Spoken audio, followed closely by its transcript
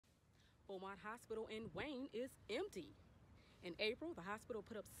Beaumont Hospital in Wayne is empty. In April, the hospital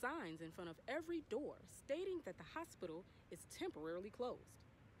put up signs in front of every door stating that the hospital is temporarily closed.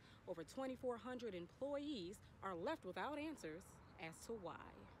 Over 2,400 employees are left without answers as to why.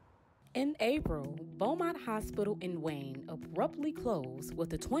 In April, Beaumont Hospital in Wayne abruptly closed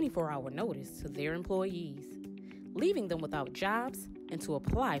with a 24-hour notice to their employees, leaving them without jobs and to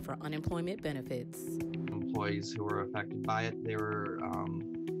apply for unemployment benefits. Employees who were affected by it, they were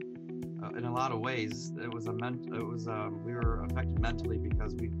in a lot of ways. We were affected mentally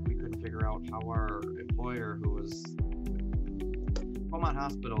because we couldn't figure out how our employer, who was Beaumont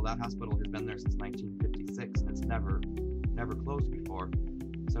Hospital, that hospital has been there since 1956 and it's never closed before.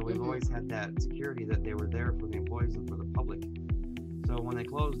 So we've always had that security that they were there for the employees and for the public. So when they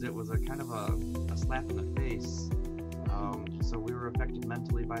closed, it was a kind of a slap in the face. So we were affected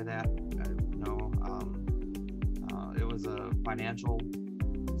mentally by that. It was a financial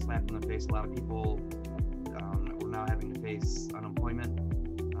slap in the face. A lot of people were now having to face unemployment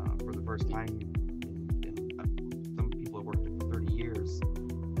for the first time. Some people have worked for 30 years.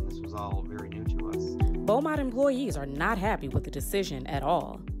 And this was all very new to us. Beaumont employees are not happy with the decision at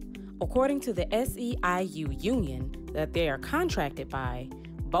all. According to the SEIU union that they are contracted by,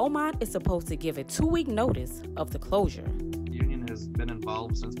 Beaumont is supposed to give a 2-week notice of the closure. The union has been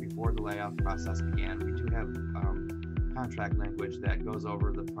involved since before the layoff process began. We do have contract language that goes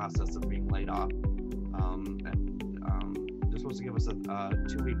over the process of being laid off. They're supposed to give us a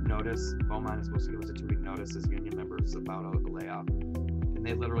 2-week notice. Beaumont is supposed to give us a 2-week notice as union members about a layoff. And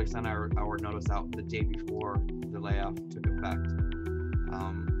they literally sent our notice out the day before the layoff took effect.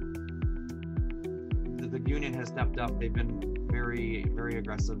 The union has stepped up. They've been very, very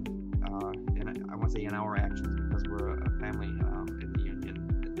aggressive, and I want to say in our actions because we're a family in the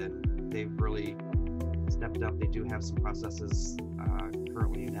union. That they've really stepped up. They do have some processes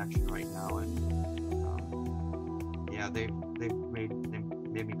currently in action right now, and they've made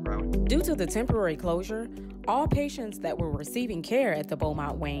me proud. Due to the temporary closure, all patients that were receiving care at the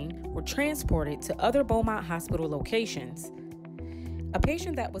Beaumont Wayne were transported to other Beaumont Hospital locations. A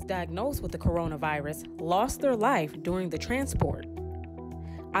patient that was diagnosed with the coronavirus lost their life during the transport.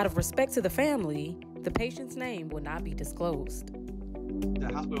 Out of respect to the family, the patient's name will not be disclosed.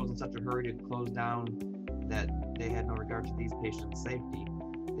 The hospital was in such a hurry to close down that they had no regard to these patients' safety.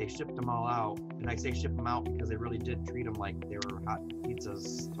 They shipped them all out, and I say ship them out because they really did treat them like they were hot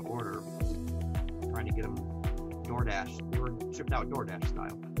pizzas to order, trying to get them DoorDash. They were shipped out DoorDash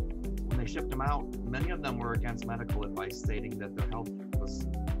style. When they shipped them out, many of them were against medical advice, stating that their health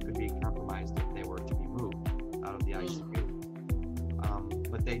could be compromised if they were to be moved out of the ICU.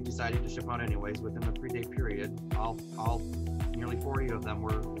 But they decided to ship out anyways. Within a 3-day period, all nearly 40 of them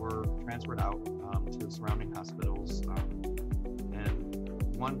were transferred out to surrounding hospitals.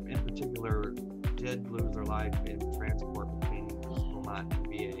 And one in particular did lose their life in transport between Beaumont and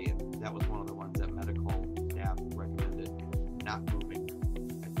VA, and that was one of the ones that medical staff recommended not moving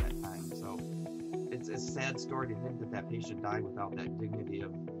at that time. So it's a sad story to think that patient died without that dignity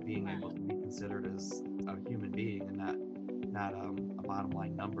of being able to be considered as a human being and not a bottom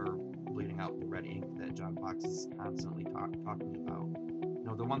line number bleeding out the red ink that John Fox is constantly talking about.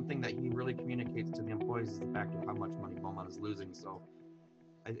 The one thing that he really communicates to the employees is the fact of how much money Beaumont is losing. So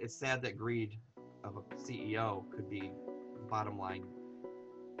it's sad that greed of a CEO could be bottom line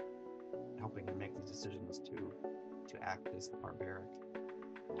helping him make these decisions to act this barbaric.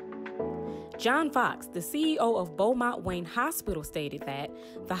 John Fox, the CEO of Beaumont Wayne Hospital, stated that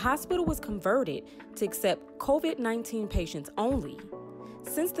the hospital was converted to accept COVID-19 patients only.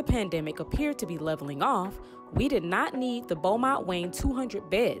 Since the pandemic appeared to be leveling off, we did not need the Beaumont Wayne 200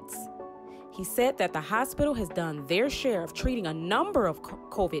 beds. He said that the hospital has done their share of treating a number of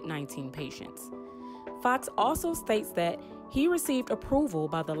COVID-19 patients. Fox also states that he received approval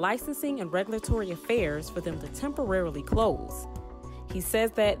by the Licensing and Regulatory Affairs for them to temporarily close. He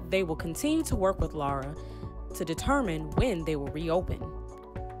says that they will continue to work with Laura to determine when they will reopen.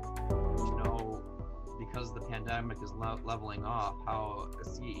 Because the pandemic is leveling off, how a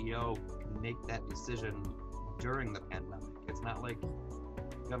CEO can make that decision during the pandemic. It's not like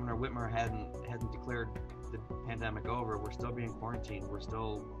Governor Whitmer hadn't declared the pandemic over. We're still being quarantined. We're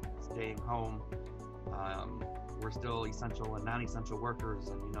still staying home. We're still essential and non-essential workers.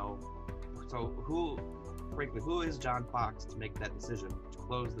 And so who is John Fox to make that decision to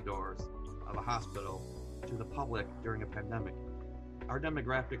close the doors of a hospital to the public during a pandemic? Our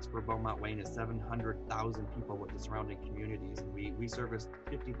demographics for Beaumont Wayne is 700,000 people with the surrounding communities, and we serviced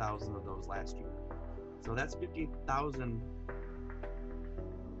 50,000 of those last year. So that's 50,000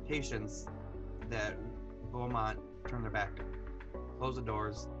 patients that Beaumont turned their back on, closed the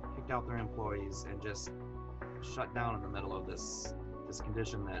doors, kicked kicked out their employees and just shut down in the middle of this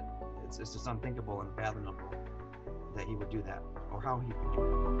condition that it's just unthinkable and fathomable that he would do that, or how he would do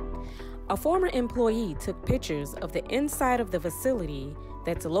it. A former employee took pictures of the inside of the facility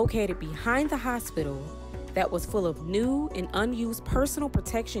that's located behind the hospital that was full of new and unused personal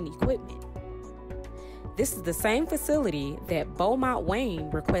protection equipment. This is the same facility that Beaumont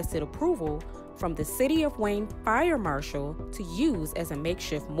Wayne requested approval from the City of Wayne Fire Marshal to use as a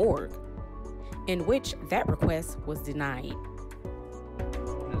makeshift morgue, in which that request was denied.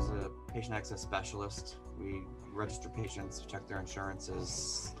 As a patient access specialist, we register patients, check their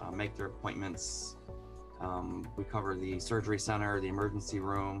insurances, make their appointments. We cover the surgery center, the emergency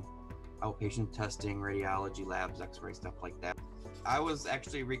room, outpatient testing, radiology, labs, x-ray, stuff like that. I was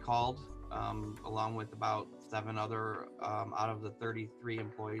actually recalled along with about 7 other out of the 33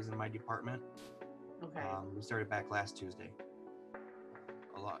 employees in my department. Okay. We started back last Tuesday.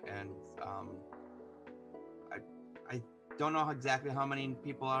 And I don't know exactly how many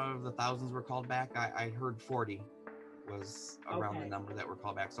people out of the thousands were called back. I heard 40 was around the number that were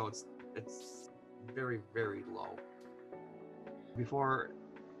called back. So it's very, very low. Before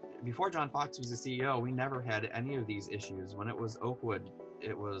John Fox was the CEO, we never had any of these issues. When it was Oakwood,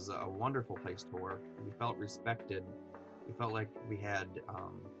 it was a wonderful place to work. We felt respected. We felt like we had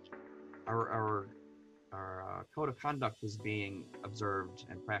our code of conduct was being observed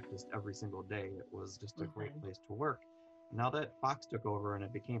and practiced every single day. It was just a great place to work. Now that Fox took over and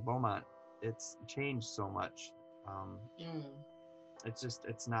it became Beaumont, it's changed so much.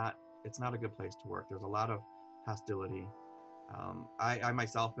 It's not a good place to work. There's a lot of hostility. I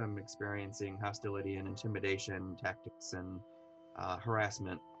myself am experiencing hostility and intimidation tactics and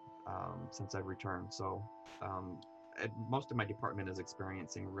harassment since I've returned. So most of my department is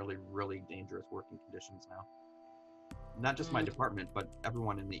experiencing really, really dangerous working conditions now. Not just my department, but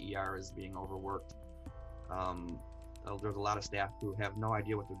everyone in the ER is being overworked. There's a lot of staff who have no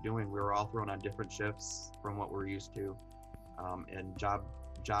idea what they're doing. We were all thrown on different shifts from what we're used to, and job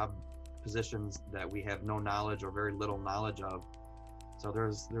positions that we have no knowledge or very little knowledge of. So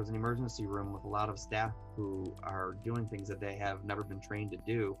there's an emergency room with a lot of staff who are doing things that they have never been trained to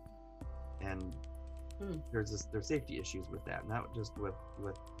do, and there's safety issues with that, not just with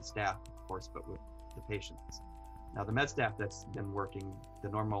the staff, of course, but with the patients. Now the med staff that's been working, the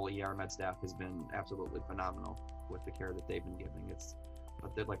normal ER med staff, has been absolutely phenomenal with the care that they've been giving.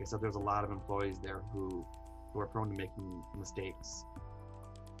 But like I said, there's a lot of employees there who are prone to making mistakes.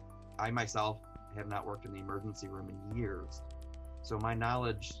 I myself have not worked in the emergency room in years, so my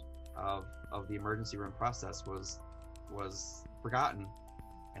knowledge of the emergency room process was forgotten.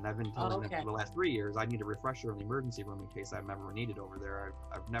 And I've been telling them for the last 3 years, I need a refresher in the emergency room in case I'm ever needed over there.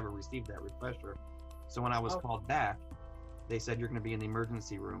 I've never received that refresher. So when I was called back, they said, you're going to be in the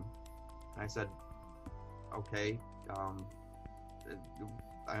emergency room. And I said, okay.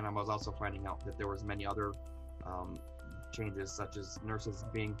 And I was also finding out that there was many other changes, such as nurses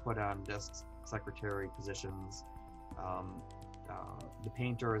being put on desk secretary positions. The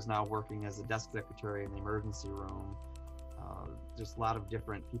painter is now working as a desk secretary in the emergency room. Just a lot of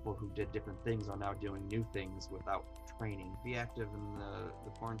different people who did different things are now doing new things without training. Be active in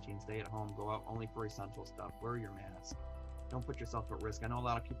the quarantine, stay at home, go out only for essential stuff, wear your mask. Don't put yourself at risk. I know a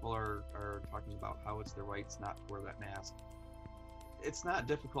lot of people are talking about how it's their rights not to wear that mask. It's not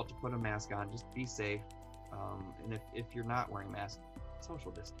difficult to put a mask on, just be safe. And if you're not wearing a mask,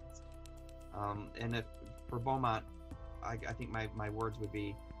 social distance. And if for Beaumont, I think my words would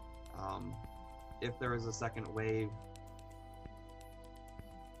be, if there is a second wave,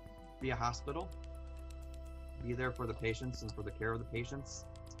 be a hospital, be there for the patients and for the care of the patients.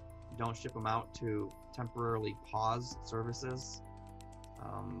 Don't ship them out to temporarily pause services.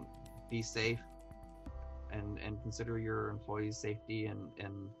 Be safe and consider your employees' safety, and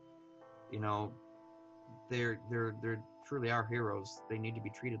you know, they're truly our heroes. They need to be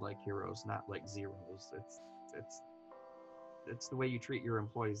treated like heroes, not like zeros. It's the way you treat your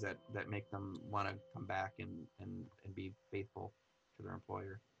employees that make them want to come back and be faithful to their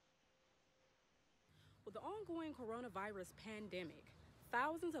employer. With the ongoing coronavirus pandemic,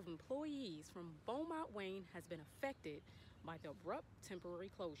 thousands of employees from Beaumont Wayne has been affected by the abrupt temporary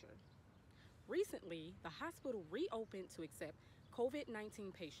closure. Recently, the hospital reopened to accept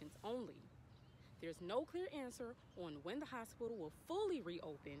COVID-19 patients only. There's no clear answer on when the hospital will fully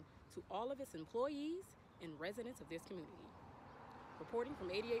reopen to all of its employees and residents of this community. Reporting from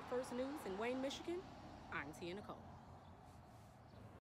 88 First News in Wayne, Michigan, I'm Tia Nicole.